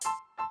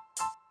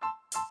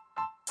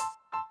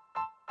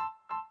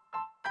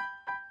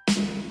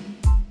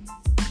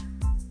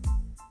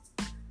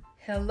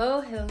Hello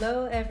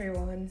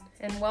everyone,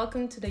 and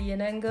welcome to the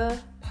Yanenga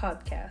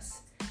podcast.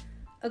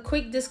 A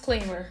quick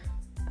disclaimer,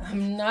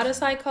 I'm not a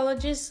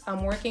psychologist,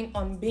 I'm working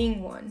on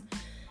being one.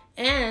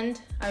 And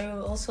I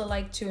would also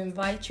like to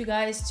invite you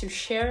guys to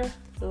share,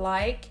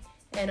 like,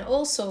 and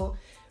also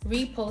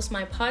repost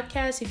my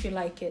podcast if you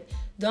like it.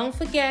 Don't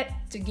forget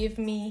to give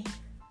me,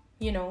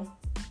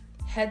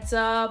 heads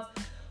up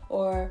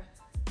or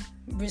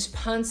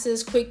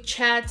responses, quick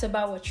chats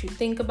about what you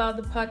think about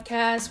the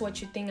podcast,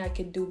 what you think I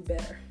could do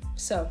better.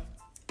 So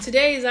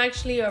today is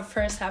actually our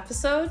first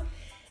episode,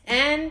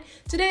 and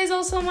today is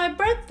also my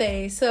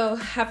birthday. So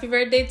happy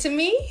birthday to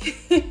me.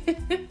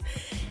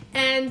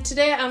 And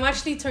today I'm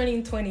actually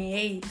turning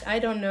 28. I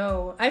don't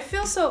know. I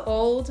feel so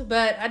old,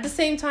 but at the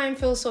same time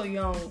feel so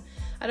young.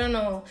 I don't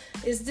know.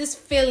 It's this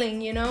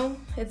feeling,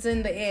 it's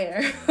in the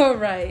air. All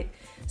right.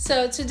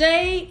 So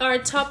today, our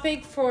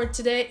topic for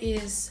today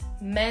is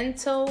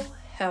mental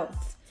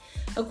health.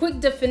 A quick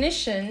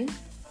definition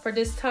for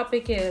this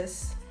topic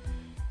is,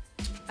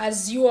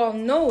 as you all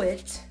know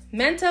it,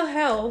 mental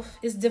health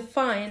is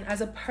defined as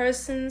a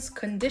person's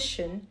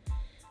condition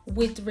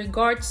with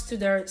regards to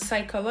their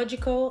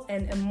psychological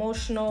and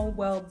emotional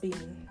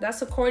well-being.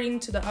 That's according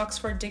to the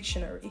Oxford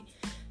Dictionary.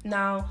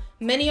 Now,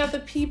 many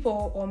other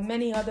people or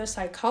many other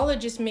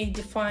psychologists may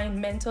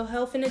define mental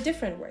health in a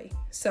different way.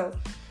 So,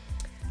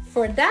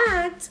 for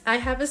that, I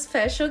have a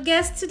special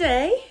guest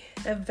today,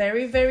 a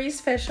very, very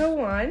special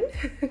one,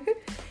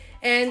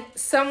 and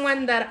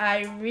someone that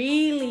I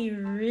really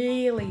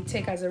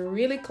take as a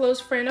really close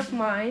friend of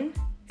mine,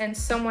 and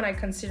someone I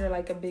consider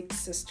like a big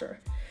sister.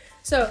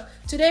 So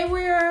today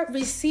we are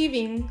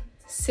receiving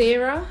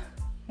Serah.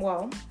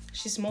 Well,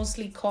 she's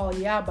mostly called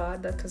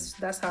Yaba because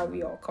that's how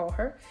we all call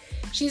her.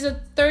 She's a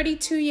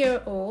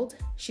 32-year-old.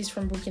 She's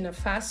from Burkina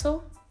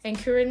Faso and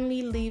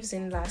currently lives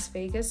in Las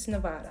Vegas,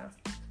 Nevada.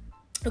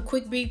 A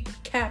quick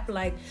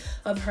recap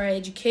of her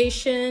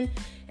education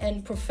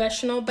and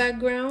professional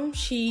background.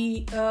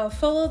 She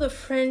followed the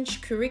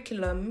French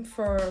curriculum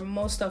for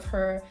most of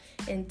her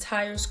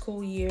entire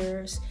school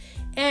years,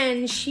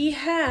 and she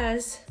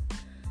has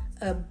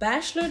a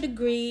bachelor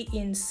degree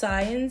in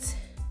science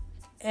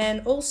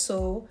and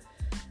also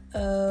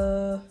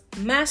a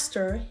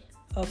master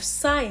of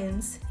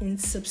science in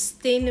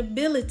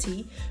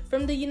sustainability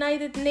from the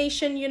United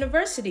Nations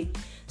University.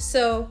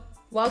 So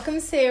welcome,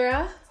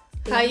 Serah.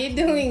 How you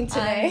doing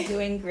today? I'm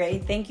doing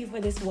great. Thank you for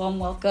this warm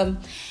welcome.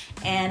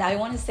 And I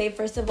want to say,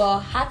 first of all,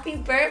 happy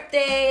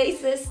birthday,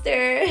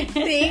 sister.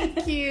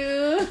 Thank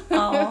you.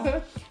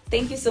 Oh,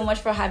 thank you so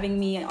much for having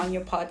me on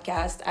your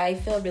podcast. I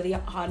feel really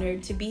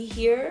honored to be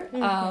here,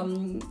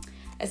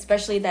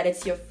 especially that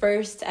it's your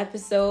first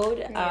episode.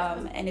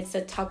 And it's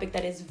a topic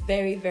that is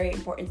very, very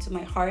important to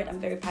my heart. I'm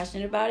very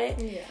passionate about it.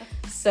 Yeah.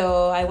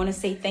 So I want to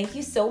say thank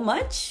you so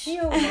much.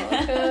 You're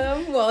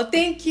welcome. Well,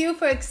 thank you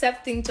for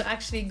accepting to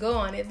actually go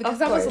on it,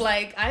 because I was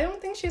like, I don't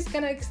think she's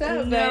going to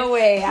accept. No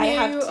way. I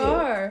have you to.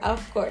 Are.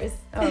 Of course.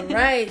 All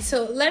right.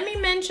 So let me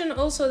mention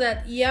also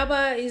that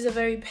Yaba is a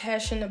very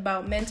passionate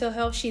about mental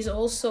health. She's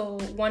also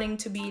wanting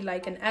to be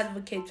like an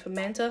advocate for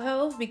mental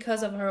health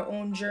because of her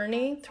own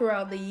journey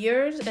throughout the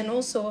years, and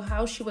also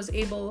how she was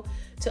able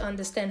to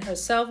understand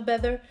herself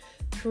better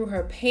through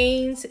her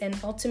pains and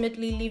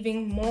ultimately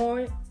living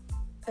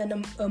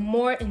a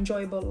more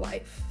enjoyable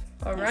life.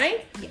 All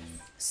right? Yes.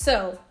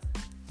 So,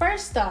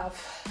 first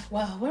off,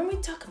 when we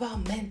talk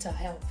about mental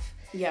health,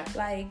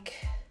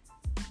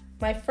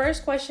 my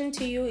first question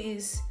to you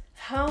is,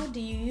 how do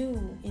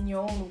you, in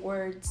your own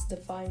words,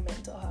 define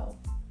mental health?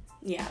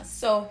 Yeah,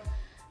 so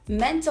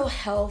mental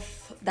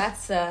health,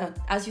 that's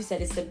as you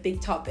said, it's a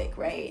big topic,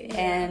 right? Yeah.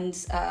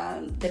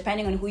 And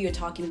depending on who you're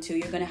talking to,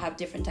 you're going to have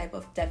different type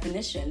of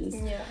definitions.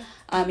 Yeah.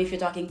 If you're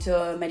talking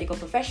to a medical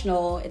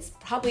professional, it's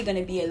probably going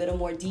to be a little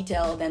more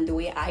detailed than the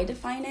way I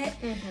define it.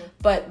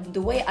 But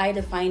the way I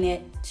define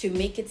it, to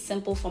make it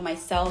simple for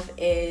myself,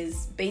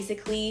 is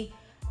basically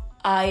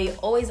I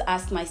always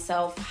ask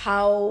myself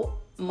how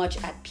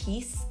much at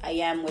peace I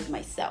am with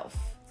myself.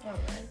 All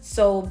right.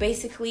 So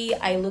basically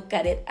I look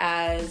at it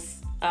as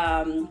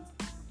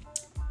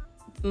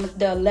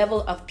the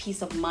level of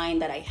peace of mind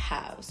that I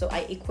have. So I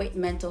equate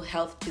mental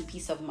health to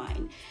peace of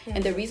mind.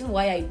 And the reason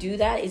why I do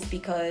that is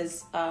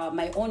because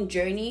my own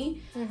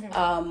journey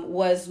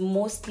was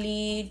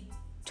mostly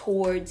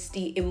towards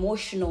the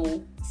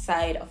emotional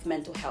side of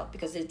mental health,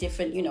 because there's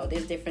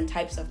different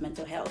types of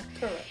mental health.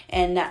 Correct.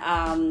 And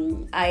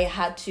I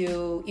had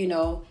to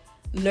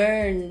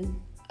learn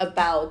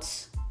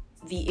about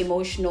the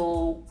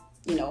emotional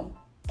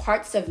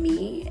parts of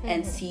me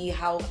and see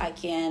how I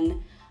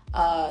can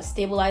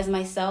stabilize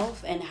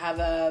myself and have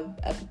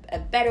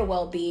a better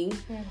well-being.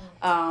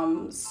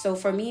 So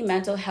for me,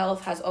 mental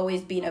health has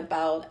always been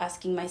about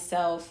asking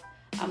myself,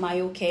 am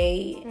I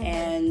okay?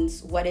 And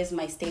what is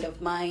my state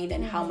of mind,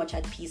 and how much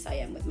at peace I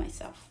am with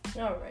myself.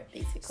 All right.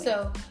 Basically.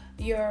 So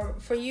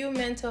for you,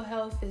 mental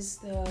health is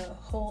the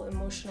whole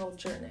emotional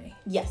journey.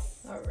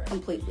 Yes. All right.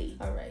 Completely.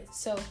 All right.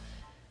 So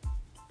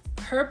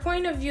her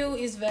point of view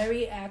is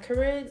very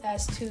accurate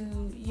as to,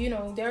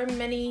 there are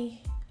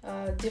many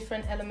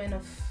different elements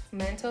of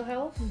mental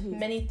health,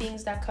 many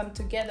things that come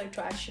together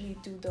to actually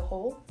do the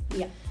whole.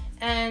 Yeah.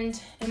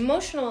 And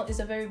emotional is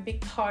a very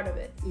big part of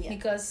it,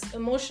 because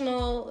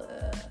emotional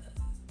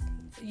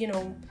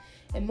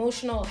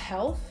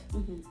health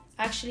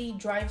actually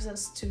drives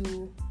us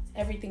to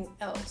everything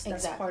else.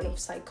 That's part of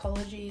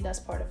psychology, that's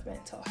part of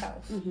mental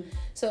health.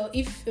 So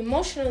if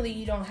emotionally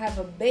you don't have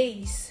a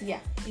base,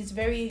 it's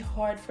very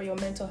hard for your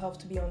mental health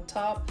to be on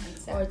top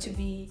or to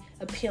be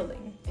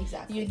appealing.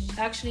 You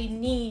actually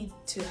need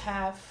to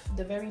have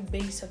the very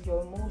base of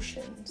your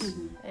emotions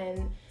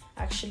and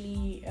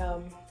actually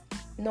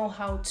know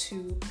how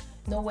to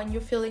know when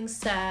you're feeling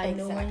sad,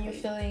 know when you're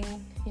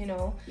feeling,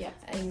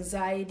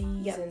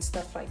 anxieties and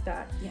stuff like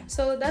that.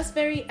 So that's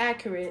very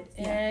accurate,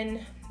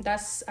 and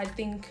that's, I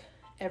think,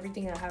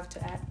 everything I have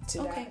to add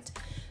to that.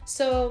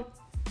 So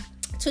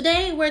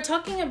today we're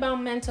talking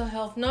about mental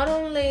health, not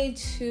only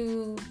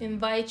to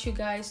invite you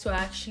guys to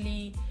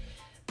actually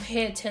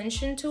pay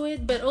attention to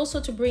it, but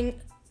also to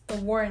bring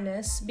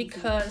awareness,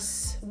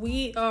 because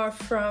we are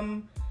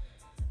from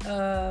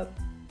a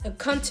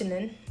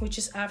continent, which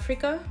is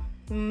Africa.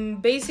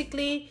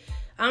 Basically,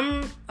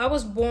 I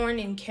was born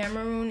in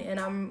Cameroon and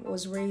I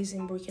was raised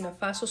in Burkina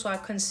Faso, so I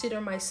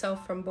consider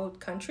myself from both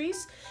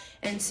countries.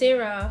 And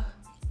Serah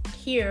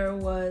here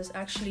was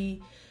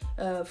actually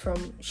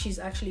she's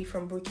actually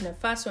from Burkina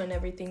Faso and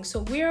everything.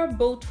 So we are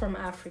both from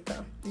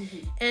Africa.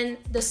 And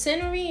the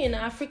scenery in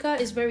Africa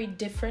is very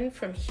different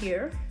from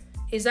here.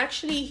 It's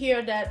actually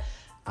here that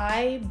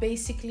I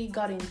basically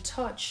got in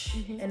touch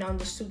and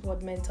understood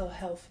what mental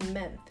health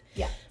meant.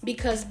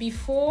 Because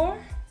before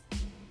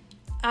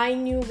I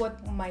knew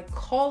what my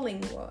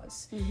calling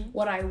was,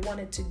 what I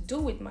wanted to do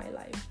with my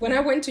life. When I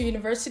went to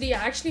university, I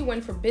actually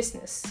went for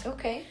business.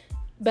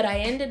 But I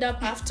ended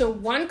up after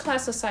one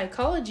class of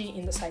psychology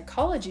in the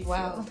psychology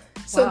field.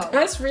 So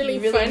that's really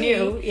funny.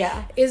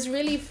 It's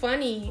really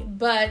funny,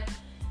 but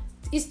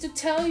it's to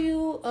tell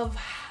you of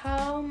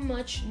how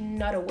much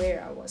not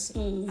aware I was.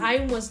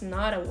 I was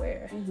not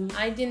aware.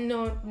 I did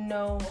not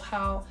know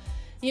how,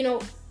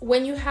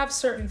 when you have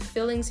certain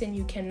feelings and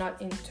you cannot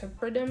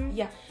interpret them,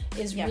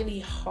 it's really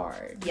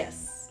hard.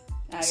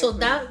 So agree.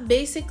 That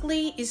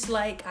basically is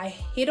like I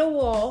hit a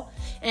wall,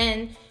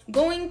 and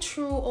going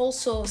through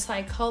also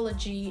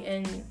psychology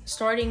and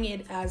starting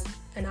it as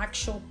an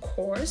actual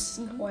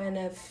course or in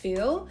a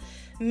field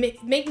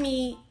make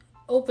me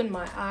open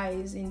my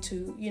eyes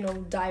into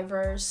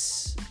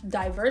diversity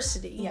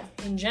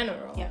in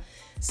general.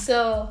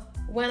 So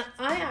when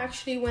I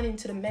actually went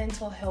into the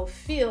mental health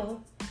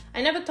field,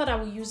 I never thought I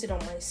would use it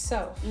on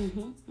myself.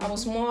 I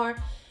was more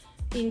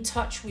in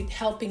touch with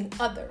helping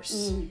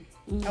others.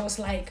 I was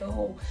like,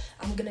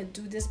 I'm gonna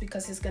do this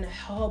because it's gonna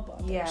help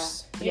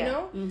others, you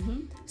know?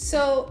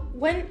 So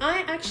when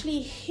I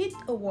actually hit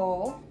a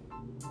wall,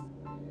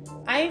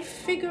 I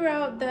figured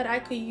out that I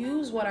could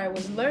use what I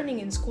was learning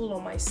in school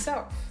on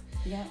myself.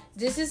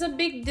 This is a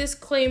big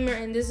disclaimer,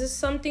 and this is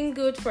something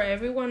good for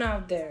everyone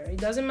out there. It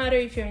doesn't matter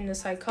if you're in the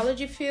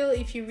psychology field,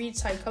 if you read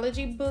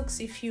psychology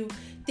books, if you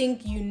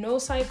think you know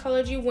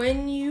psychology.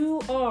 When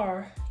you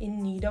are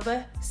in need of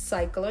a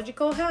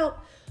psychological help,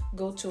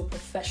 go to a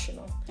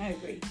professional. I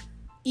agree.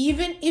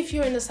 Even if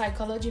you're in the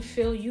psychology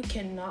field, you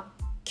cannot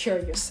cure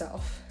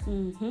yourself.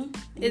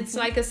 It's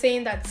like a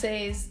saying that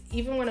says,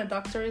 even when a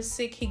doctor is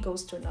sick, he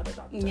goes to another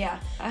doctor.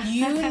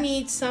 You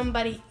need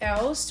somebody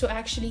else to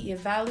actually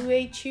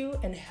evaluate you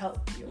and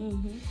help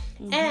you.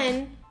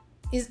 And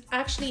it's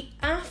actually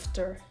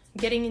after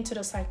getting into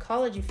the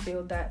psychology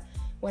field that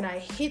when I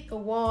hit a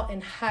wall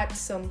and had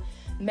some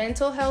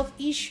mental health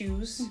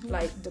issues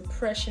like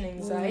depression,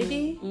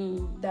 anxiety,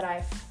 that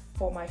I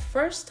for my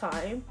first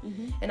time,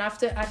 and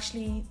after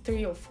actually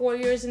 3 or 4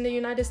 years in the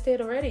United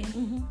States already,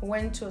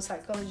 went to a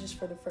psychologist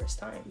for the first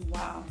time.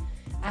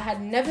 I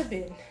had never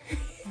been.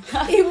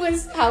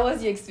 How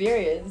was your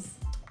experience?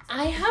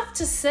 I have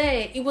to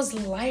say it was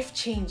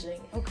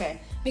life-changing.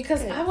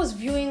 Because I was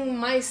viewing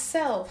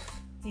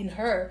myself in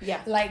her.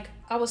 Like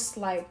I was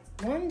like,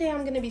 one day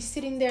I'm gonna be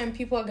sitting there and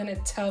people are gonna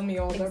tell me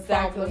all their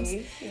problems.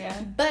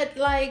 But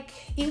like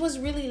it was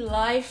really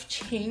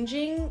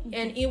life-changing,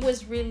 and it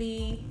was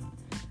really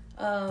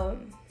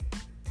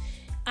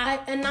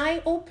an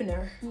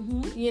eye-opener,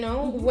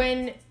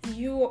 when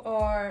you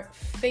are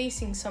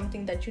facing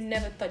something that you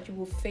never thought you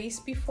would face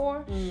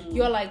before.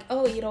 You're like,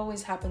 it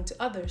always happened to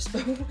others,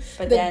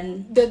 but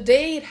then the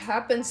day it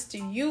happens to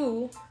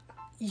you,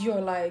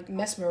 you're like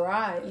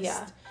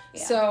mesmerized.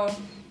 So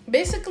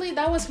basically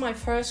that was my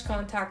first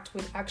contact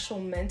with actual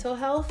mental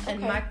health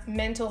and my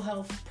mental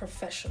health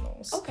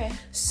professionals.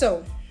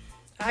 So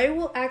I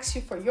will ask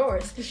you for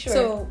yours.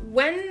 So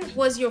when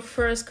was your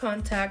first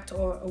contact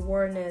or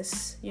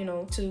awareness,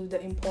 to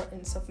the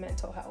importance of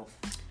mental health?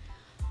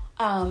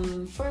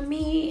 For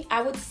me,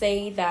 I would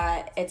say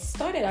that it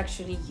started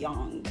actually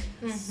young.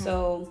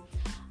 So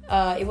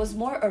it was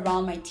more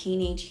around my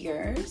teenage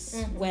years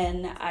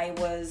when I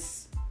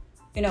was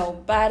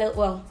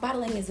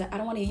battling is, I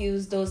don't want to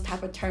use those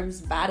type of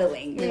terms,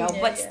 battling, but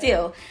yeah.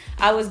 still,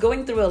 I was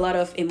going through a lot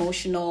of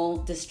emotional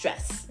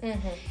distress.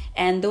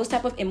 And those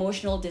type of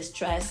emotional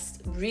distress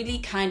really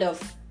kind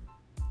of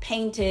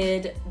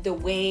painted the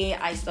way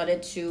I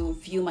started to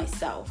view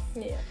myself.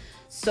 Yeah.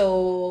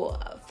 So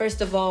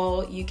first of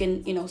all, you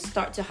can,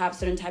 start to have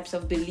certain types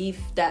of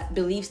beliefs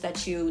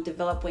that you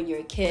develop when you're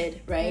a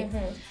kid, right?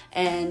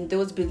 And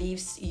those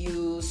beliefs,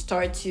 you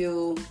start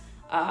to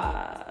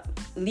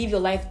live your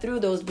life through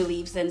those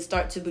beliefs and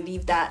start to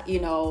believe that,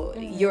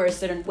 you're a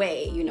certain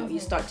way, you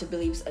start to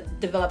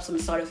develop some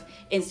sort of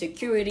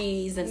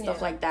insecurities and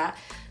stuff like that.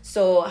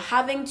 So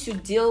having to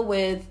deal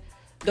with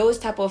those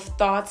type of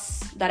thoughts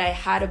that I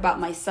had about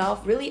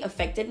myself really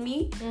affected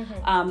me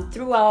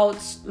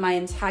throughout my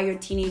entire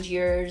teenage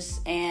years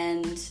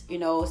and,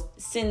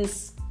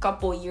 since a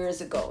couple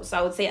years ago. So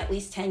I would say at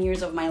least 10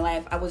 years of my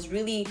life, I was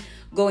really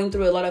going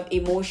through a lot of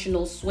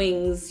emotional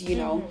swings,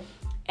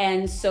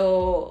 And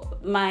so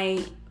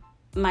my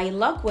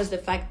luck was the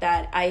fact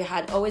that I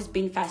had always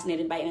been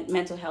fascinated by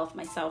mental health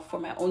myself, for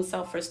my own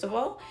self, first of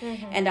all.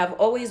 And I've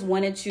always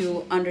wanted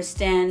to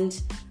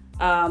understand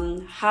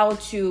how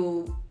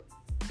to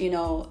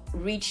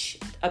reach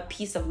a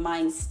peace of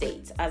mind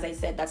state. As I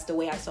said, that's the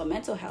way I saw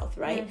mental health,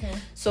 right?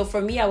 So for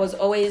me, I was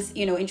always,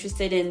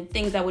 interested in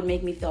things that would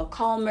make me feel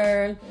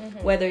calmer,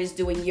 whether it's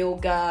doing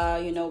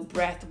yoga,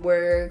 breath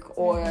work,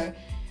 or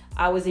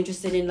I was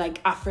interested in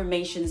like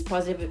affirmations,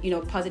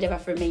 positive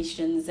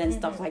affirmations and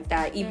stuff like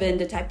that. Even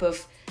the type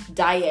of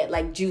diet,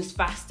 like juice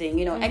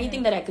fasting,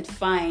 anything that I could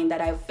find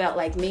that I felt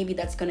like maybe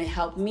that's going to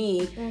help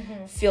me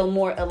feel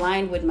more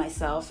aligned with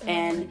myself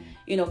and,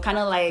 kind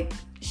of like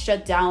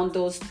shut down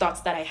those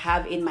thoughts that I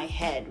have in my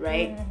head,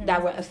 right?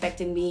 That were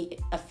affecting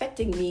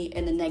me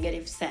in a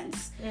negative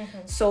sense.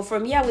 So for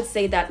me, I would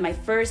say that my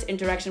first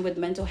interaction with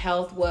mental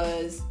health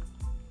was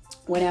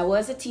when I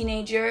was a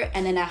teenager,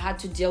 and then I had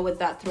to deal with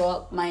that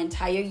throughout my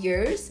entire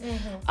years.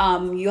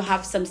 You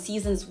have some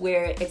seasons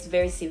where it's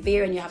very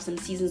severe, and you have some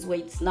seasons where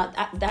it's not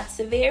that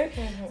severe,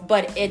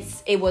 but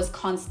it was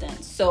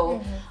constant.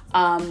 So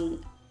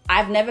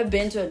I've never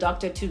been to a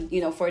doctor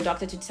for a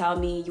doctor to tell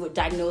me you were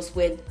diagnosed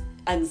with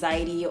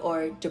anxiety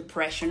or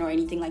depression or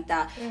anything like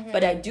that.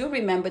 But I do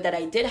remember that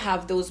I did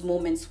have those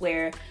moments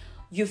where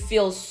you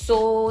feel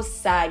so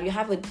sad. You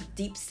have a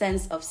deep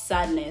sense of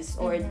sadness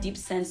or a deep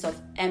sense of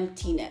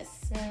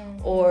emptiness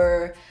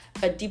or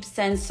a deep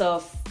sense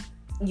of,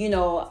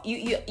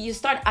 you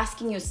start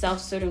asking yourself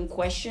certain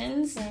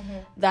questions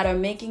that are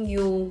making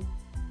you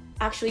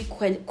actually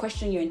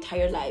question your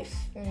entire life.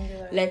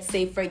 Let's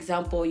say, for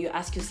example, you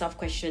ask yourself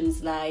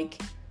questions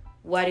like,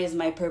 what is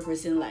my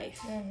purpose in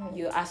life?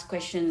 You ask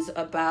questions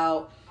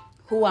about,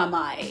 who am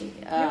I?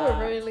 You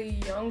were really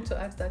young to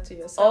ask that to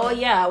yourself. Oh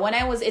yeah,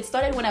 it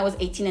started when I was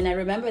 18, and I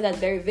remember that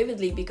very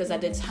vividly because at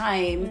the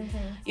time,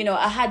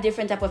 I had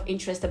different type of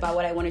interest about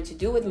what I wanted to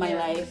do with my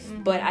life,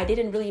 but I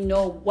didn't really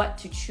know what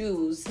to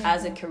choose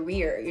as a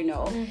career.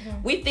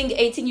 We think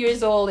 18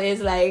 years old is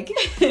like,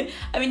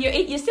 I mean,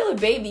 you're still a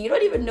baby. You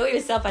don't even know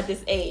yourself at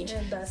this age.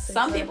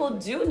 Some people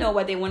do know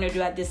what they want to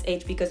do at this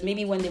age because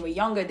maybe when they were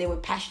younger, they were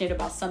passionate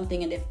about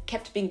something and they've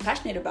kept being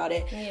passionate about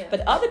it.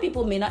 But other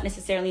people may not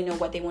necessarily know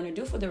what they want to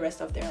do for the rest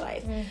of their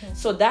life.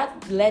 So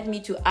that led me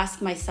to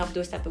ask myself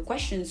those type of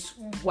questions.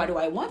 What do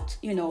I want,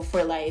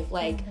 for life?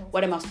 Like,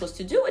 what am I supposed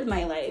to do with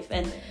my life?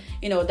 And,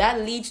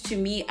 that leads to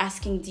me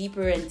asking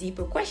deeper and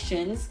deeper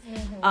questions.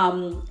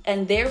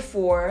 And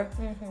therefore,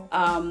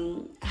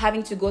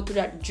 having to go through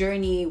that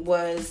journey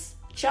was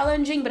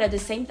challenging, but at the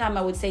same time,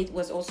 I would say it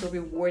was also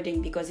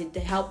rewarding because it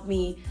helped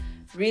me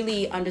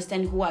really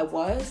understand who I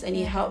was, and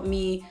it helped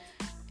me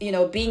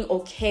being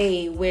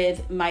okay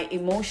with my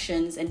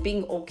emotions and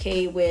being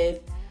okay with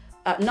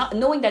not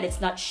knowing that it's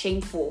not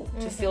shameful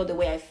to feel the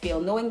way I feel,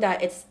 knowing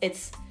that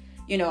it's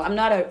I'm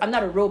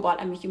not a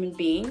robot, I'm a human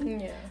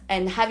being,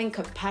 and having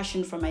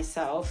compassion for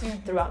myself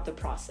throughout the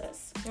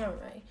process. All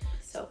right.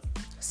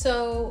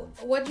 So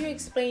what you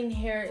explain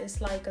here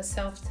is like a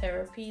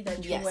self-therapy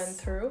that you went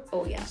through.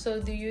 Oh yeah. So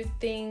do you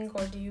think,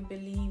 or do you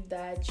believe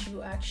that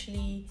you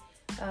actually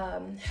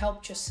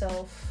helped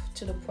yourself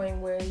to the point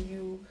where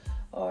you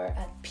are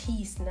at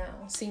peace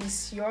now,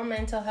 since your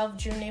mental health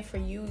journey for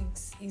you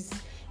is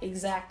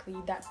exactly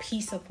that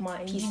peace of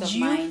mind? Did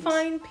you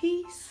find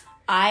peace?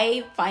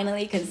 I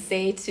finally can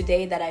say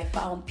today that I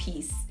found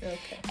peace.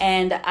 Okay.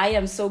 And I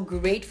am so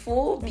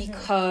grateful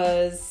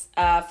because,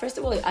 first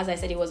of all, as I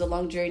said, it was a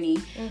long journey.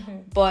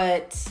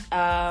 But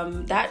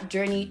that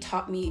journey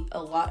taught me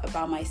a lot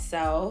about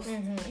myself.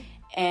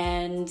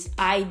 And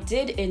I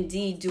did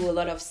indeed do a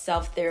lot of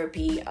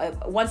self-therapy.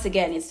 Once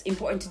again, it's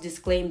important to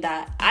disclaim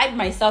that I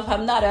myself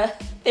am not a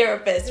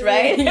therapist,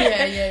 right?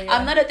 Yeah.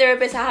 I'm not a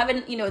therapist. I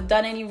haven't,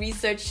 done any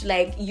research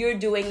like you're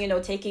doing,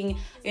 taking,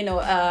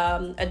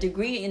 a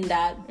degree in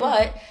that.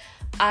 But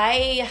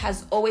I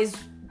has always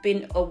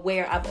been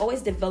aware. I've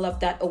always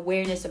developed that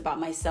awareness about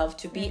myself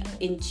to be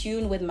in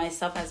tune with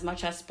myself as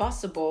much as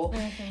possible.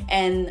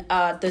 And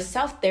the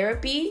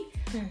self-therapy,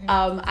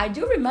 I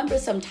do remember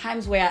some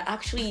times where I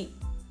actually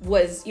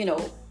was,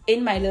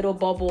 in my little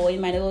bubble,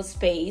 in my little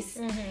space,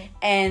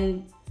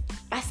 and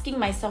asking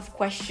myself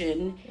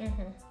question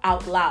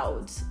out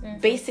loud,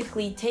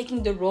 basically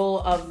taking the role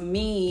of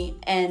me,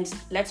 and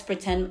let's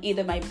pretend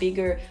either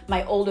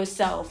my older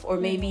self, or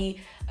maybe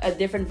a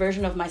different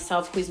version of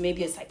myself who is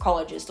maybe a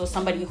psychologist or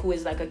somebody who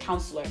is like a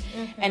counselor.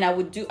 And I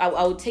would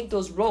take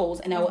those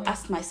roles and I would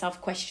ask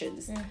myself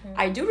questions.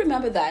 I do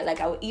remember that,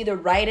 like I would either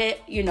write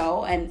it,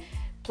 and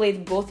play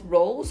both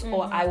roles,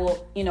 or I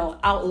will,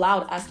 out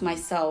loud ask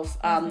myself,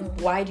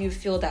 why do you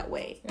feel that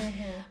way?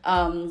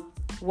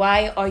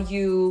 Why are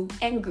you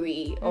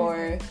angry?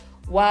 Or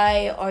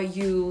why are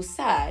you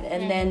sad?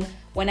 And then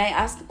when I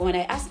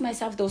ask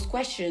myself those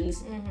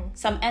questions,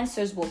 some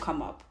answers will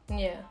come up.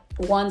 Yeah.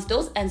 Once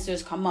those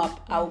answers come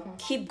up, I'll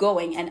keep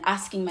going and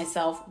asking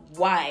myself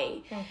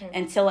why,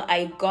 until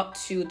I got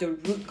to the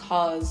root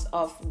cause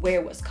of where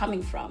it was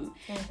coming from.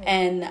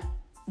 And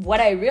what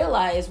I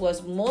realized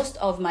was most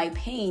of my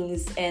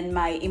pains and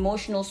my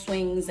emotional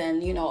swings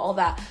and, all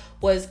that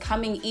was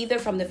coming either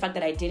from the fact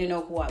that I didn't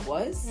know who I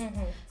was.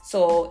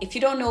 So if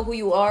you don't know who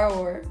you are,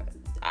 or,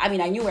 I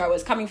knew where I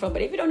was coming from,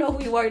 but if you don't know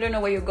who you are, you don't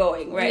know where you're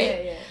going,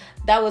 right? Yeah.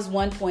 That was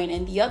one point.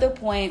 And the other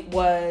point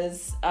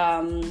was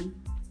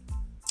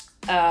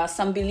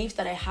some beliefs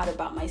that I had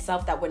about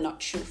myself that were not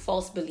true,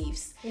 false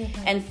beliefs.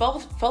 And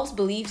false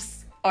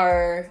beliefs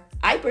are,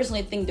 I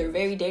personally think they're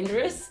very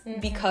dangerous,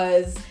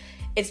 because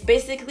it's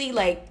basically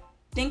like,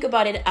 think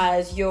about it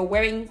as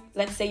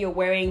let's say you're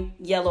wearing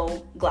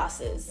yellow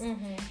glasses,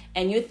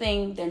 and you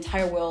think the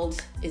entire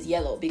world is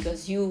yellow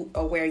because you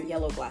are wearing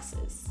yellow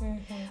glasses.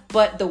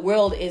 But the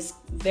world is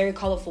very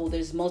colorful.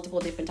 There's multiple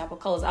different type of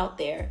colors out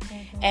there.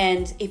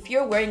 And if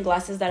you're wearing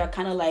glasses that are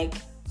kind of like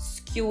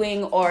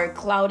skewing or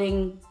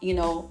clouding,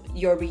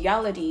 your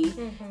reality,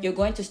 you're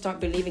going to start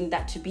believing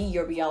that to be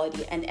your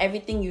reality. And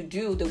everything you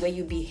do, the way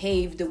you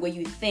behave, the way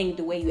you think,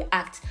 the way you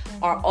act,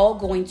 are all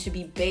going to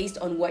be based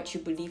on what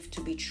you believe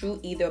to be true,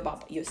 either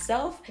about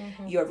yourself,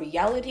 your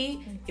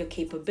reality, your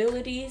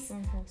capabilities,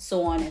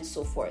 so on and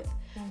so forth.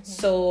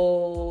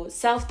 So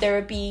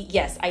self-therapy,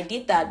 yes, I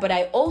did that. But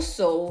I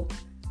also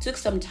took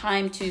some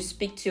time to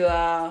speak to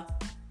a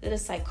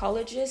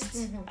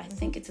psychologist. I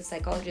think it's a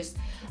psychologist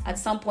at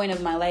some point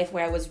of my life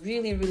where I was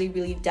really, really,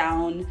 really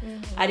down.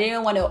 I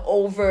didn't want to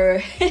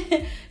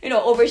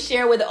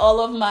overshare with all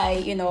of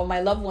my,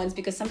 my loved ones,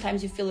 because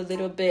sometimes you feel a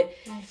little bit,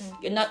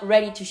 you're not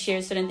ready to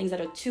share certain things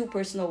that are too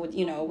personal with,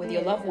 with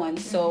your loved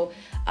ones. So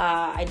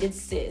I did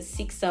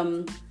seek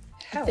some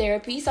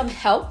therapy, some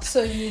help.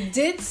 So you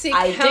did seek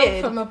help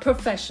from a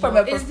professional.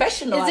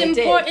 It's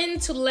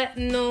important to let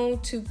know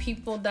to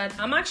people that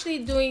I'm actually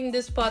doing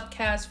this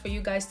podcast for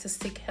you guys to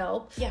seek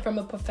help from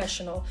a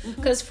professional.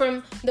 Because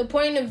from the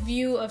point of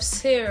view of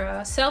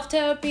Serah,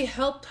 self-therapy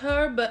helped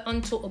her, but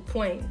until a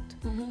point.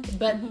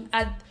 But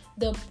at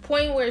the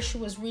point where she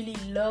was really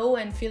low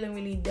and feeling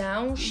really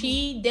down,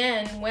 she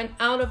then went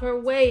out of her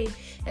way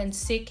and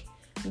seek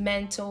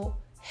mental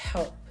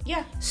help.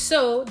 Yeah.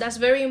 So that's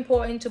very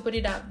important to put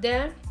it out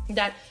there,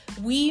 that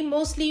we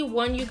mostly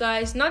want you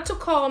guys not to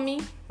call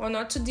me or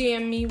not to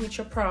DM me with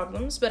your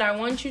problems, but I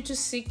want you to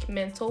seek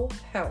mental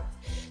help,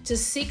 to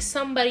seek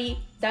somebody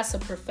that's a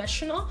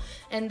professional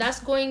and that's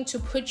going to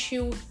put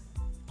you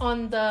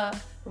on the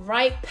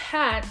right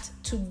path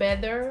to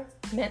better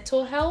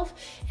mental health,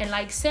 and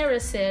like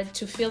Serah said,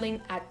 to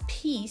feeling at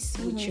peace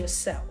with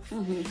yourself.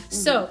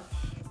 So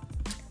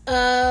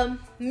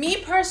me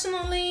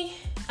personally,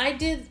 I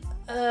did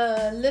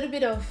a little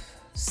bit of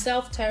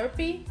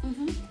self-therapy.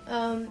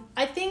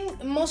 I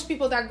think most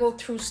people that go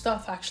through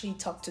stuff actually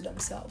talk to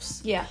themselves.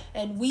 Yeah.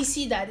 And we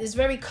see that is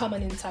very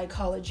common in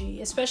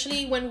psychology,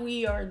 especially when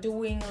we are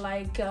doing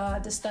like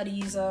the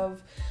studies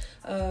of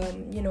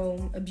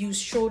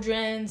abused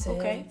children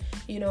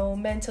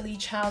and mentally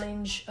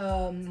challenged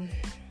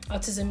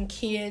autism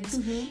kids.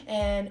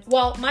 And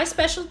my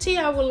specialty,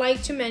 I would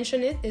like to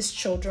mention it, is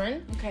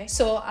children.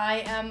 So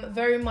I am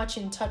very much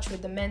in touch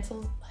with the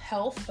mental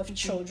health of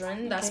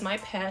children. That's my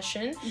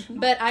passion.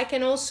 But I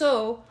can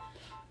also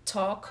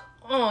talk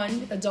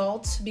on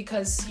adults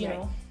because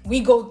we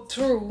go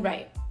through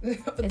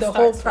the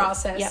whole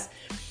process.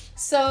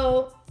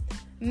 So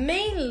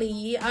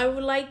mainly I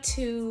would like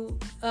to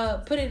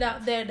put it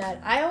out there that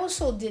I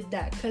also did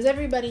that, because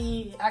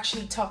everybody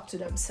actually talked to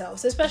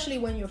themselves, especially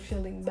when you're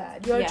feeling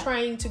bad. You're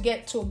trying to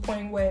get to a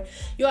point where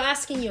you're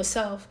asking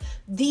yourself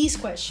these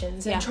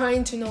questions and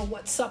trying to know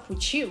what's up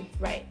with you,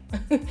 right?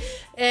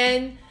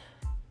 And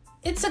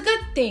it's a good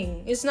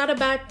thing. It's not a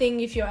bad thing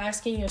if you're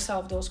asking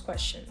yourself those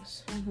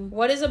questions.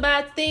 What is a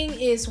bad thing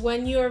is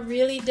when you're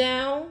really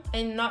down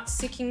and not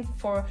seeking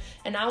for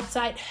an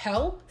outside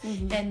help,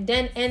 and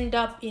then end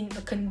up in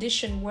a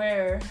condition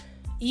where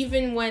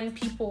even when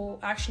people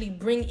actually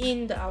bring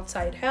in the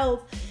outside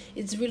help,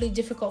 it's really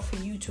difficult for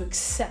you to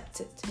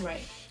accept it.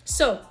 Right.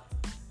 So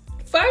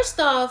first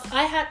off,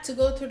 I had to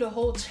go through the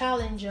whole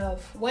challenge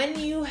of when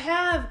you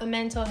have a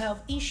mental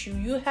health issue,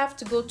 you have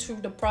to go through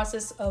the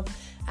process of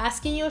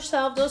asking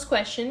yourself those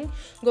questions,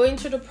 going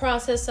through the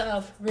process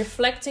of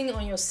reflecting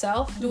on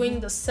yourself, doing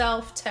the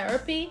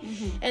self-therapy,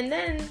 and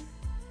then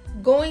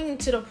going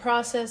into the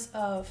process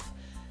of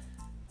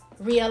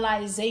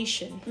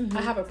realization,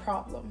 I have a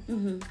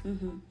problem.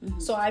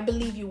 So I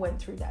believe you went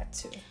through that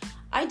too.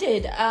 I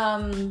did.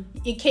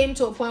 It came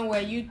to a point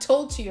where you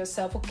told to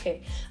yourself,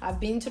 okay, I've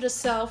been to the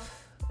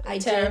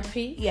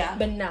therapy,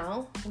 but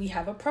now we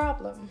have a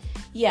problem.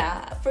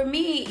 Yeah, for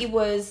me it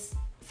was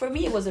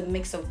a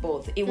mix of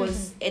both. It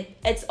was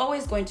it's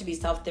always going to be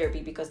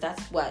self-therapy because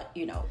that's what,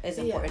 is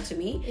important to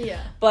me. Yeah.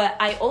 But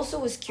I also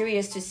was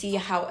curious to see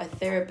how a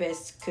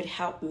therapist could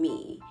help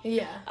me.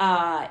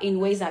 Yeah. In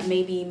ways that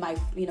maybe my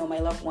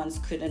loved ones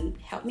couldn't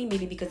help me,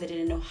 maybe because they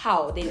didn't know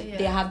how.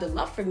 They have the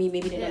love for me,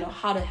 maybe they didn't know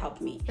how to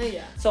help me.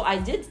 Yeah. So I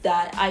did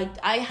that.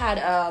 I had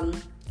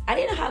I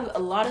didn't have a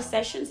lot of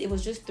sessions. It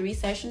was just 3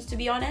 sessions, to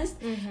be honest.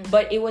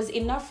 But it was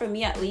enough for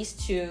me at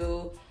least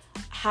to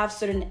have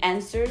certain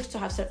answers, to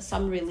have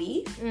some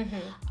relief.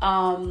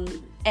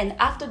 And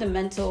after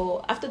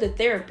the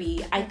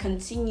therapy, I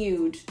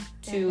continued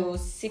to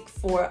seek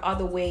for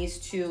other ways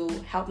to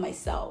help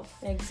myself.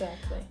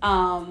 Exactly.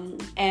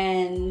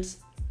 And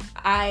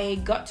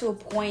I got to a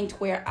point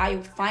where I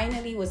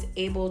finally was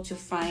able to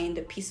find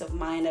the peace of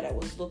mind that I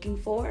was looking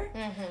for.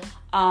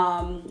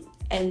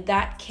 And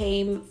that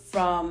came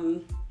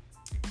from,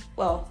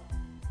 well,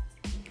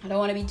 I don't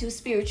want to be too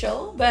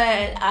spiritual,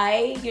 but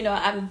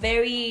I'm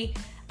very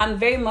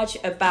much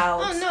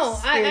about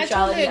spirituality. I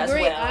totally agree. as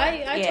well.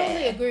 I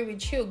totally agree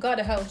with you. God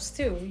helps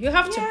too. You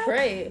have to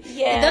pray.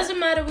 Yeah. It doesn't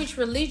matter which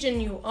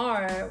religion you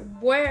are,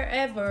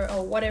 wherever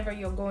or whatever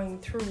you're going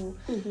through.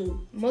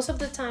 Most of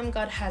the time,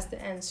 God has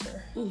the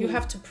answer. You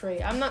have to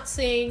pray. I'm not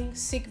saying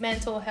seek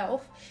mental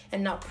health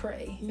and not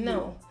pray.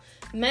 No.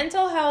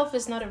 Mental health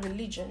is not a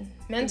religion.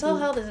 Mental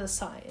health is a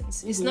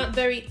science. It's not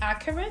very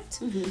accurate,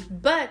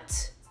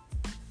 but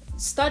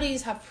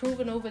studies have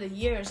proven over the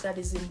years that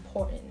is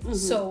important.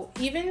 So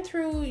even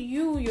through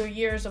your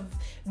years of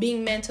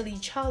being mentally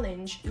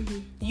challenged,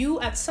 you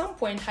at some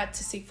point had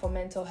to seek for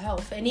mental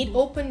health, and it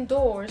opened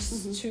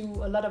doors to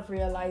a lot of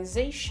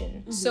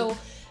realization. So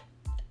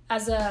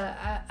as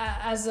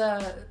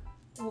a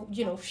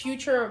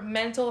future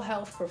mental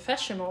health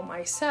professional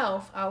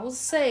myself, I will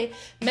say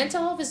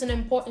mental health is an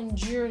important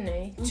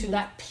journey to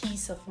that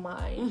peace of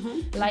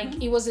mind.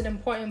 Like it was an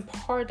important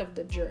part of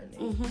the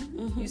journey.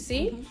 You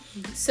see?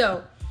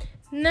 So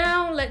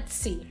now let's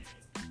see.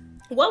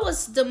 What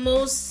was the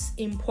most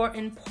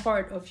important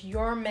part of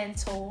your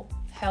mental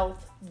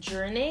health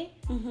journey?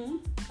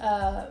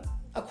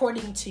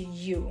 According to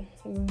you,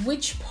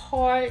 which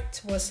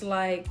part was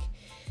like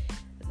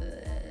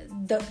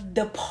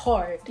the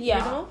part,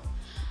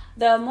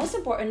 The most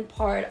important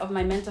part of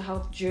my mental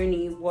health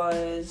journey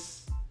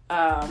was,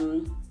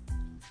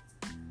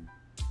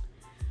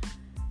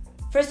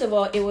 first of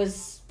all, it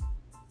was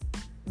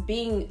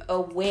being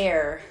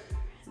aware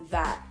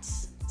that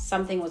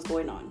something was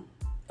going on.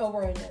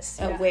 Awareness.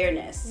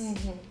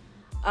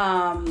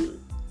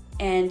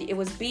 And it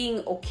was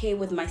being okay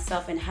with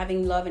myself and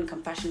having love and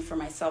compassion for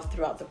myself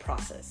throughout the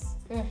process.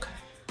 Okay.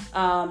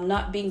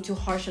 Not being too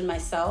harsh on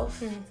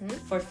myself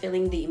for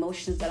feeling the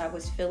emotions that I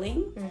was feeling,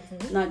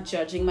 not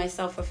judging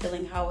myself for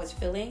feeling how I was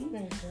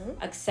feeling,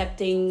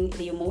 accepting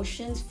the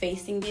emotions,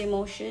 facing the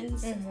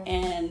emotions,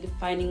 and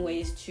finding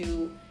ways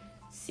to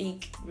seek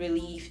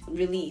relief,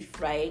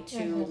 right?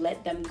 To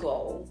let them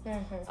go,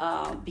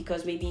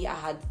 because maybe I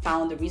had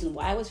found the reason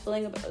why I was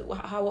feeling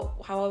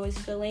how I was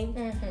feeling.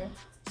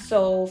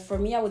 So for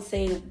me, I would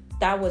say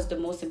that was the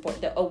most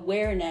important, the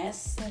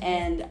awareness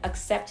and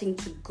accepting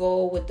to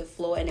go with the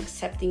flow and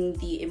accepting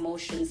the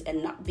emotions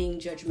and not being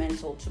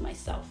judgmental to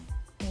myself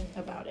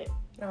about it.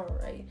 All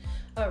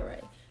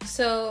right.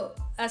 So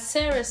as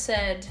Serah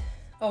said,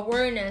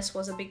 awareness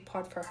was a big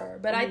part for her,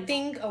 but I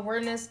think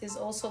awareness is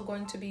also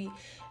going to be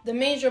the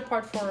major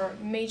part for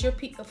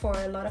for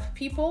a lot of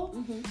people,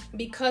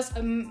 because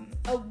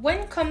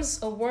when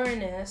comes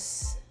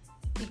awareness,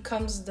 it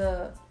comes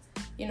the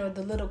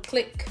little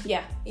click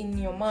in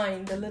your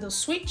mind, the little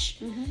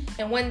switch.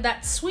 And when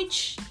that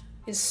switch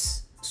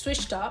is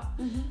switched up,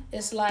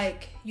 it's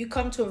like you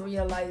come to a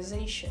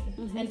realization.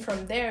 And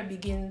from there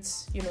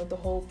begins, the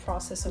whole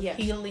process of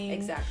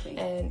healing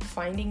and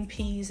finding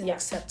peace and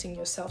accepting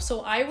yourself.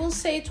 So I will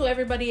say to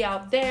everybody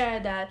out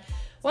there that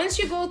once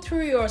you go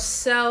through your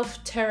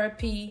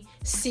self-therapy,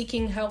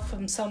 seeking help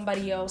from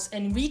somebody else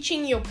and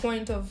reaching your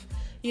point of,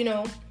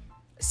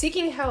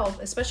 seeking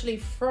help, especially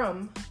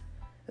from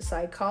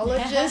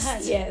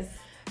psychologist,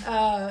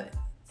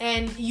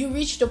 and you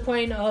reach the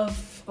point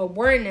of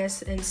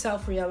awareness and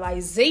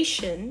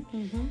self-realization,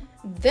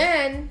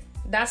 then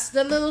that's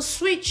the little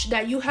switch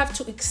that you have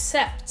to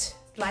accept.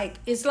 Like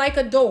it's like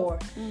a door.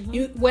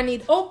 When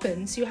it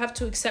opens, you have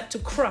to accept to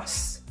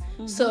cross.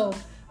 So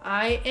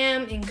I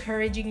am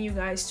encouraging you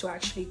guys to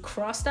actually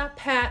cross that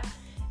path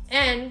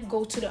and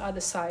go to the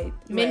other side.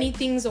 Many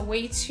things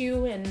await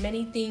you, and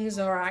many things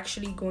are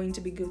actually going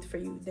to be good for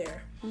you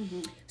there.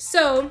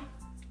 So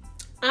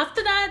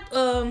after that,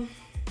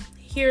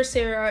 here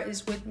Serah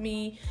is with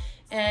me,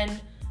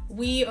 and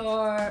we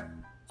are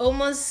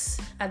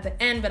almost at the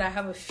end, but I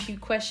have a few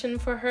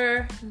questions for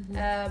her.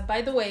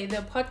 By the way,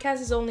 the podcast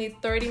is only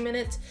 30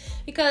 minutes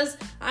because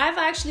I've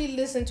actually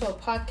listened to a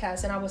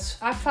podcast and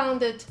I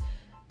found it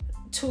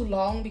too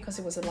long because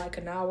it was like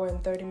an hour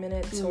and 30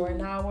 minutes or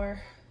an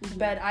hour.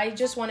 But I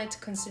just wanted to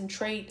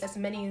concentrate as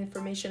many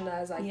information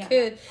as I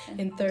could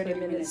in 30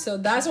 minutes. So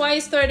that's why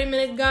it's 30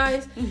 minutes,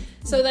 guys,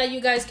 so that you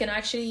guys can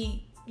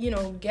actually,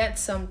 get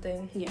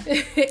something.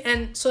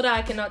 And so that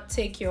I cannot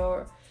take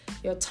your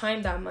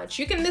time that much.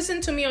 You can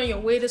listen to me on your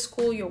way to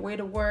school, your way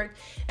to work.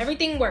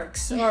 Everything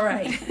works. All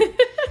right.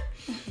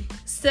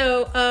 So,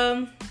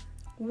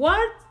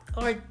 what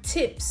are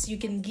tips you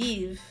can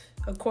give,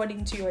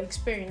 according to your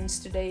experience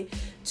today,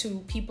 to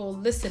people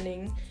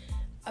listening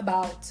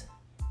about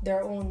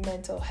their own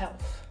mental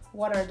health?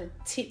 What are the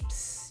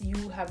tips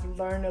you have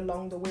learned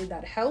along the way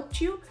that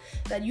helped you,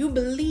 that you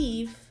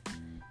believe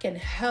can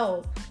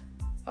help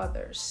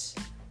others?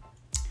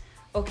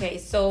 Okay,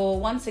 so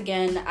once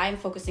again, I'm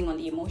focusing on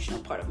the emotional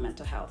part of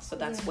mental health. So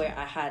that's where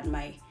I had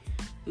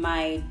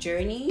my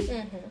journey.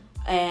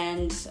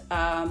 And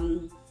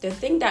the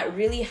thing that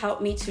really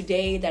helped me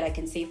today, that I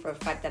can say for a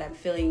fact that I'm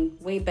feeling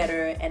way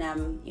better and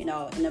I'm, in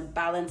a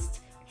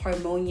balanced,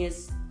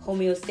 harmonious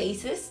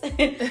homeostasis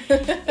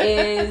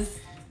is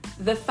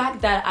the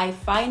fact that I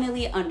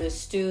finally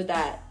understood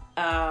that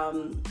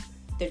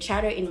the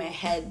chatter in my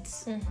head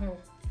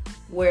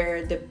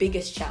were the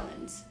biggest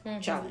challenge.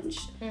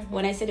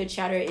 When I say the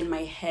chatter in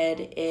my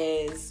head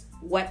is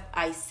what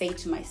I say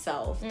to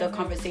myself, the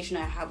conversation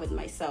I have with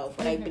myself,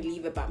 what I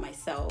believe about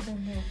myself.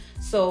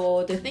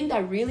 So the thing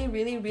that really,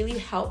 really, really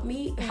helped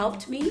me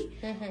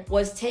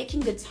was taking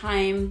the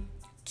time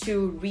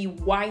to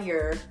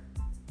rewire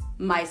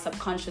my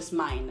subconscious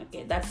mind.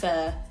 Okay, that's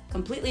a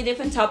completely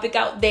different topic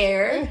out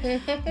there,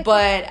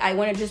 but I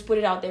want to just put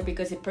it out there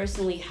because it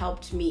personally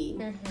helped me.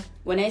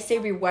 When I say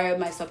rewire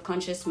my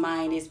subconscious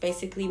mind, is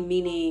basically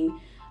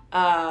meaning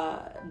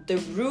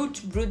the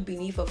root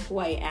belief of who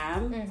I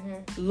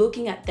am,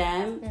 looking at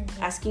them,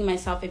 asking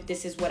myself if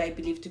this is what I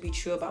believe to be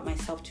true about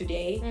myself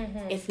today.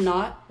 If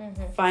not,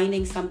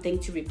 finding something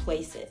to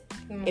replace it.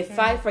 If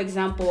for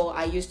example,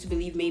 I used to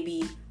believe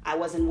maybe I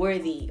wasn't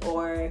worthy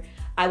or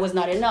I was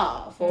not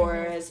enough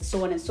or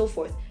so on and so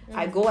forth,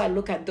 I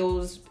look at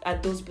those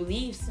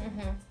beliefs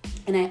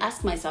and I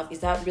ask myself, is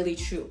that really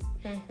true?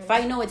 If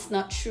I know it's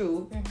not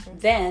true,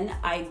 then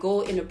I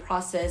go in a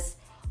process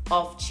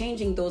of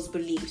changing those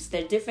beliefs.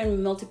 There are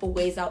multiple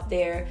ways out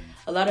there.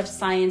 A lot of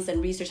science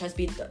and research has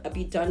been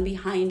done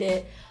behind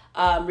it.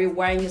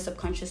 Rewiring your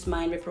subconscious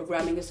mind,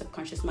 reprogramming your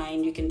subconscious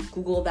mind. You can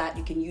Google that,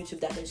 you can YouTube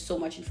that. There's so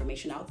much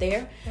information out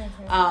there.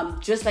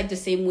 Just like the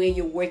same way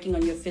you're working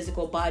on your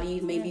physical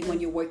body, maybe when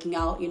you're working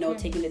out,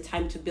 taking the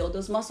time to build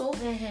those muscles,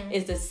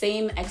 is the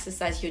same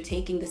exercise you're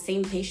taking, the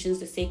same patience,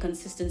 the same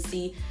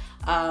consistency,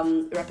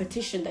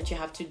 repetition that you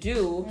have to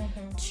do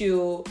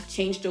to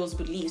change those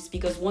beliefs.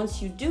 Because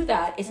once you do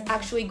that, it's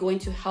actually going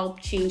to help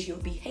change your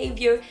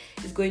behavior.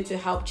 It's going to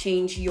help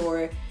change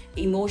your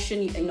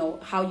emotion,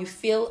 how you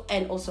feel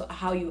and also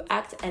how you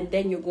act, and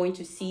then you're going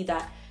to see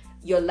that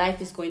your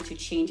life is going to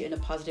change in a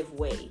positive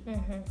way.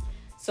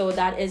 So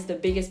that is the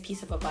biggest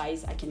piece of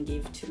advice I can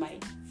give to my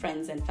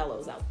friends and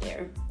fellows out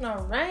there.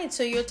 All right,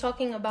 so you're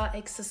talking about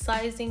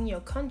exercising your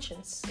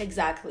conscience.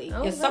 Exactly.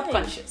 Your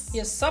subconscious.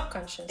 Your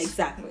subconscious.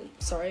 Exactly.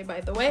 Sorry, by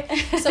the way.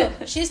 So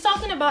she's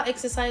talking about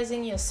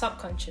exercising your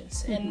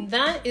subconscious, and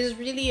that is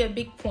really a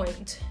big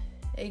point.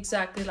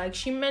 Exactly, like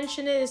she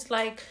mentioned it, it's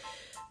like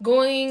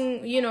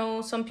going,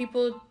 some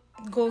people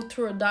go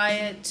through a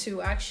diet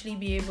to actually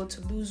be able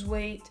to lose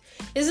weight.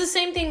 It's the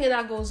same thing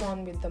that goes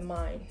on with the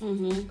mind.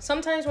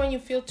 Sometimes when you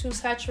feel too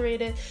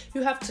saturated,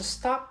 you have to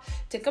stop,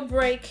 take a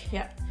break,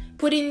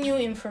 put in new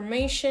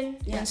information,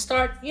 and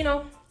start,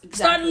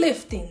 start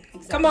lifting.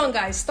 Come on,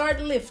 guys, start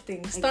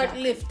lifting.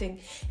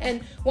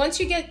 And once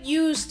you get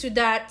used to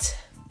that,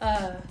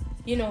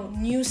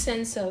 new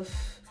sense of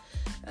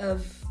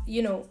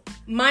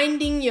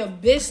minding your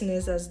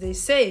business, as they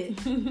say.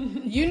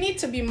 You need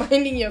to be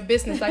minding your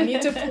business. I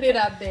need to put it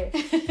out there.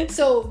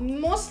 So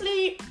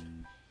mostly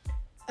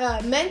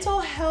mental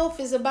health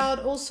is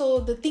about also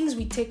the things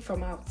we take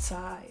from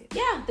outside.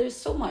 Yeah, there's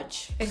so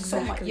much.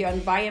 Exactly. So much, your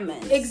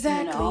environment.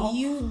 Exactly.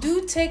 You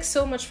do take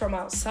so much from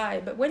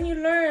outside, but when you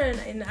learn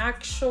in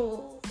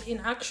actual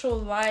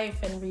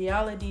life and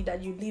reality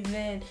that you live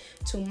in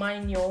to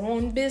mind your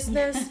own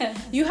business,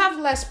 you have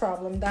less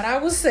problem, that I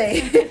will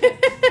say.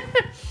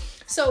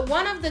 So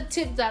one of the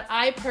tips that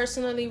I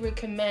personally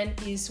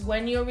recommend is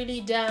when you're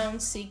really down,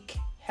 seek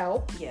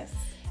help. Yes.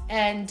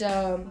 And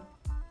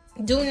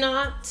do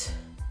not,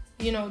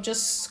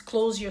 just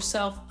close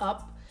yourself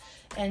up,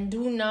 and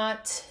do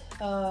not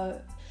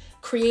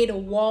create a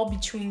wall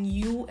between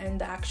you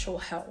and the actual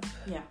help.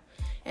 Yeah.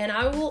 And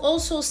I will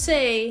also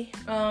say,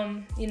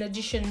 in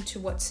addition to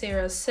what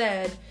Serah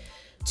said,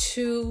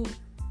 to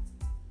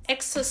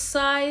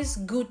exercise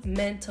good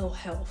mental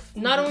health.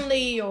 Not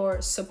only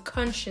your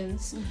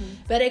subconscious,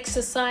 but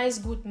exercise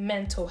good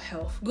mental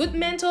health. Good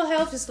mental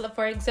health is,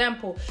 for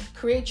example,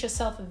 create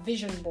yourself a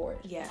vision board.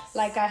 Yes.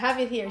 Like I have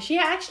it here. She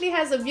actually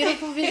has a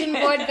beautiful vision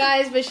board,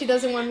 guys, but she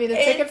doesn't want me to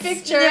take a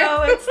picture.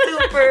 No, it's too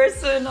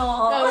personal.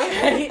 All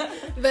right.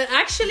 But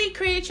actually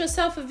create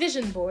yourself a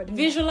vision board.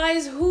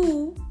 Visualize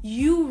who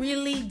you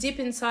really deep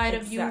inside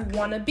of you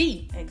want to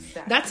be.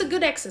 Exactly. That's a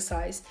good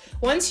exercise.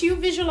 Once you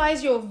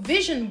visualize your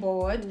vision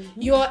board,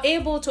 you're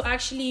able to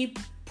actually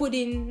put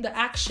in the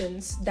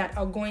actions that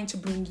are going to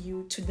bring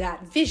you to that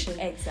vision.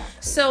 Exactly.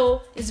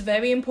 So it's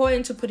very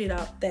important to put it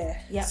out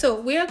there. Yeah. So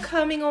we are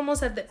coming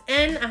almost at the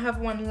end. I have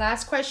one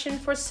last question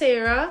for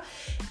Serah.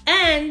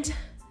 And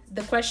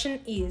the question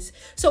is,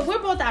 so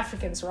we're both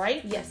Africans,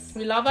 right? Yes.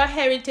 We love our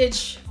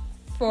heritage.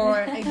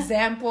 For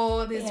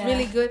example, it's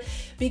really good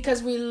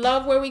because we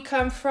love where we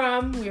come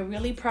from. We're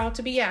really proud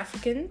to be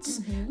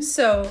Africans.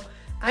 So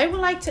I would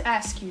like to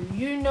ask you,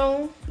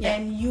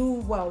 and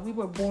we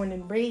were born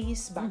and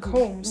raised back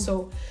home.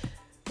 So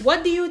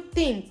what do you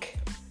think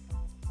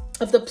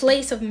of the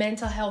place of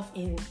mental health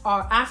in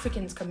our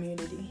Africans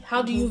community?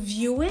 How do you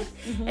view it?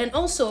 And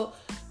also,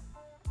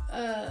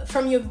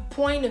 from your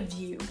point of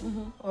view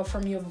or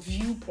from your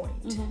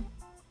viewpoint,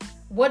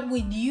 what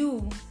would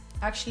you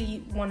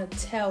actually want to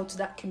tell to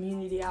that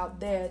community out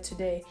there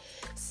today,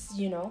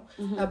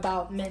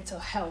 about mental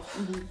health?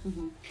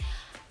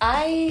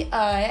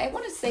 I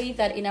want to say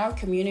that in our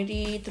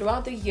community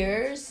throughout the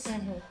years,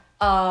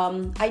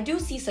 I do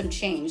see some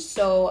change.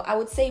 So I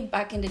would say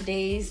back in the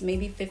days,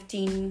 maybe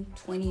 15,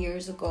 20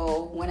 years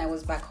ago, when I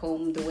was back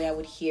home, the way I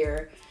would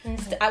hear,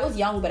 I was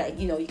young, but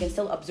you can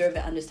still observe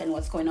and understand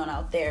what's going on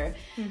out there.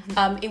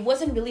 It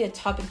wasn't really a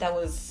topic that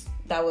was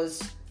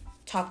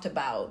talked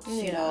about.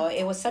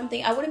 It was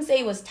something, I wouldn't say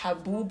it was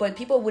taboo, but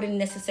people wouldn't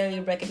necessarily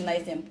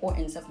recognize the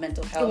importance of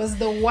mental health. It was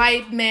the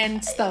white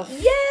man stuff.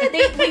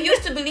 We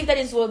used to believe that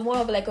it was more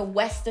of like a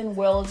Western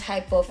world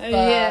type of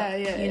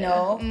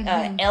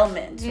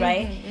ailment,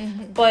 right?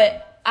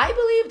 But I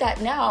believe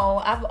that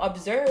now I've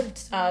observed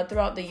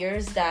throughout the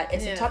years that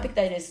it's a topic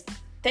that is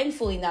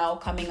thankfully now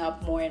coming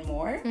up more and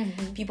more.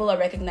 People are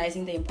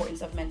recognizing the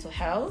importance of mental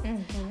health.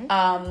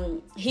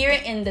 Here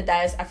in the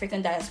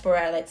African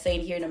diaspora, let's say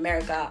here in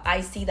America, I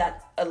see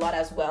that a lot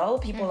as well.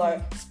 People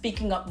are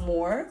speaking up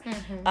more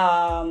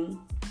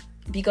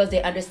because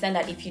they understand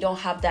that if you don't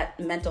have that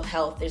mental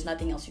health, there's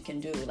nothing else you can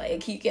do.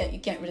 Like you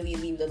can't really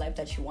live the life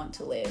that you want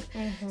to live.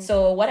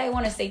 So what I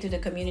want to say to the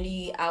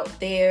community out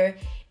there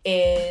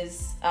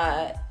is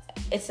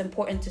it's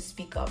important to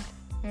speak up.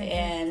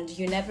 And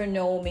you never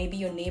know, maybe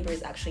your neighbor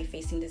is actually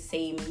facing the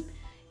same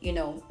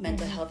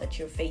mental health that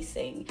you're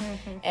facing.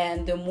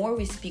 And the more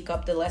we speak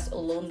up, the less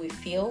alone we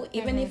feel,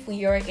 even if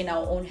we are in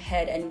our own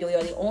head and we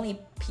are the only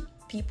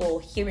people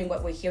hearing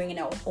what we're hearing in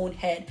our own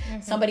head.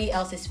 Somebody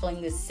else is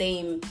feeling the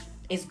same,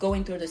 is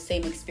going through the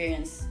same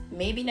experience,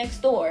 maybe next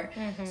door.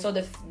 So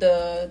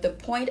the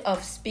point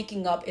of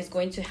speaking up is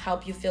going to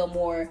help you feel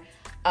more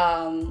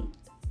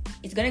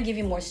it's going to give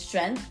you more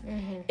strength.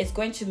 It's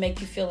going to make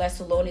you feel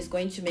less alone. It's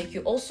going to make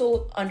you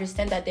also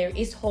understand that there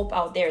is hope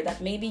out there, that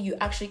maybe you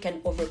actually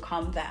can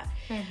overcome that.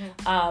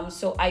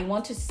 So I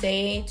want to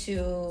say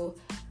to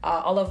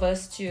all of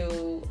us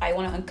I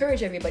want to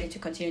encourage everybody to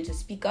continue to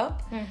speak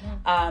up.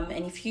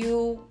 And if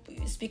you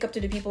speak up to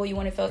the people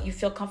you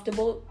feel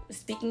comfortable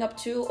speaking up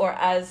to, or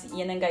as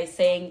Yenenga is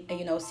saying,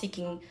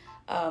 seeking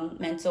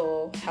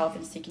mental health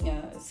and seeking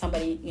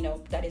somebody,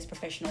 that is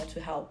professional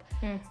to help,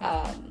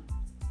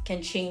 can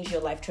change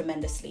your life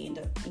tremendously in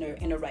the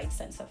right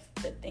sense of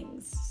the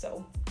things.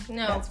 So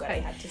that's what I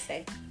had to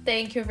say.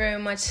 Thank you very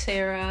much,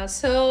 Serah.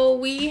 So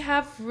we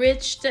have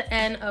reached the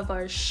end of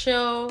our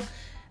show,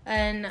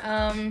 and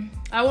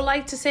I would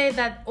like to say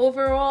that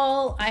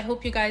overall, I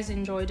hope you guys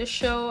enjoyed the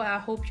show. I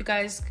hope you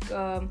guys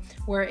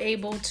were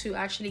able to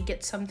actually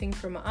get something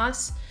from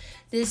us.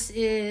 This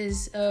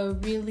is a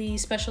really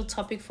special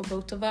topic for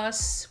both of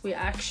us.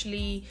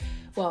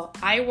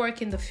 I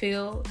work in the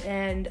field,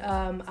 and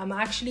I'm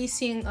actually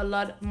seeing a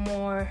lot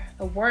more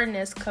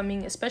awareness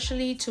coming,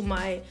 especially to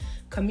my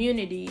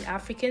community,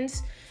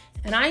 Africans.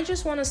 And I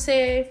just want to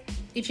say,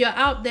 if you're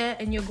out there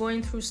and you're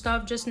going through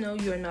stuff, just know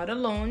you're not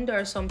alone. There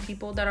are some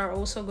people that are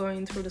also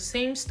going through the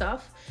same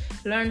stuff.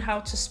 Learn how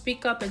to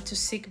speak up and to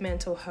seek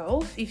mental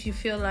health if you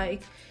feel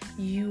like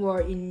you are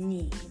in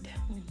need.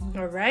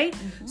 All right?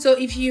 So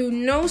if you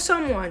know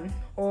someone,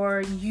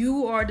 or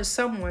you are the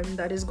someone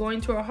that is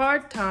going through a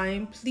hard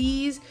time,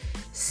 please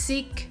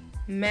seek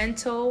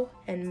mental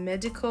and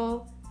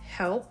medical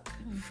help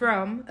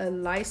from a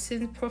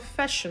licensed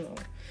professional.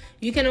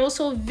 You can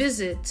also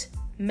visit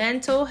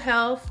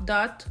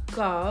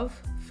mentalhealth.gov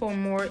for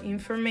more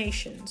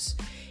information.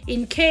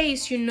 In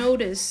case you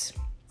notice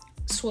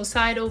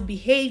suicidal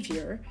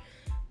behavior,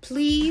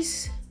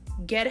 please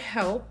get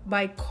help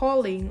by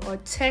calling or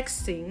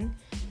texting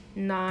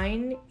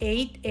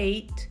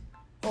 988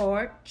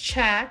 or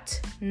chat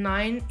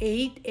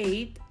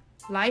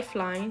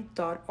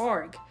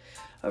 988lifeline.org.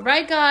 All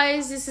right,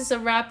 guys, this is a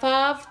wrap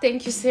up.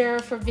 Thank you,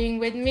 Serah, for being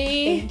with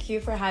me. Thank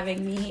you for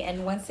having me.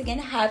 And once again,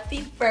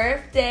 happy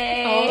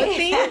birthday. Oh,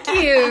 thank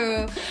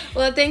you.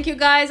 Well, thank you,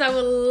 guys. I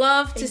would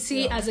love to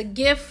see as a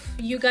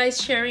gift you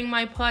guys sharing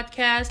my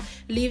podcast,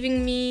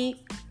 leaving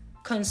me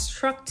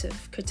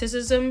constructive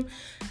criticism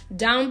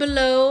down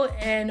below,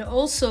 and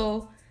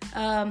also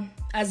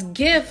as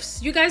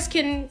gifts, you guys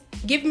can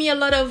give me a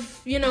lot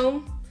of,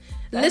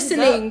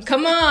 listening.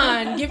 Come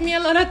on, give me a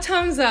lot of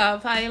thumbs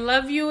up. I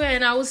love you,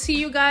 and I will see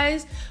you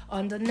guys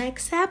on the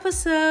next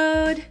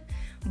episode.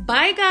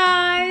 Bye,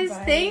 guys.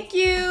 Bye. Thank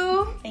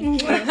you.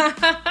 Thank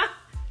you.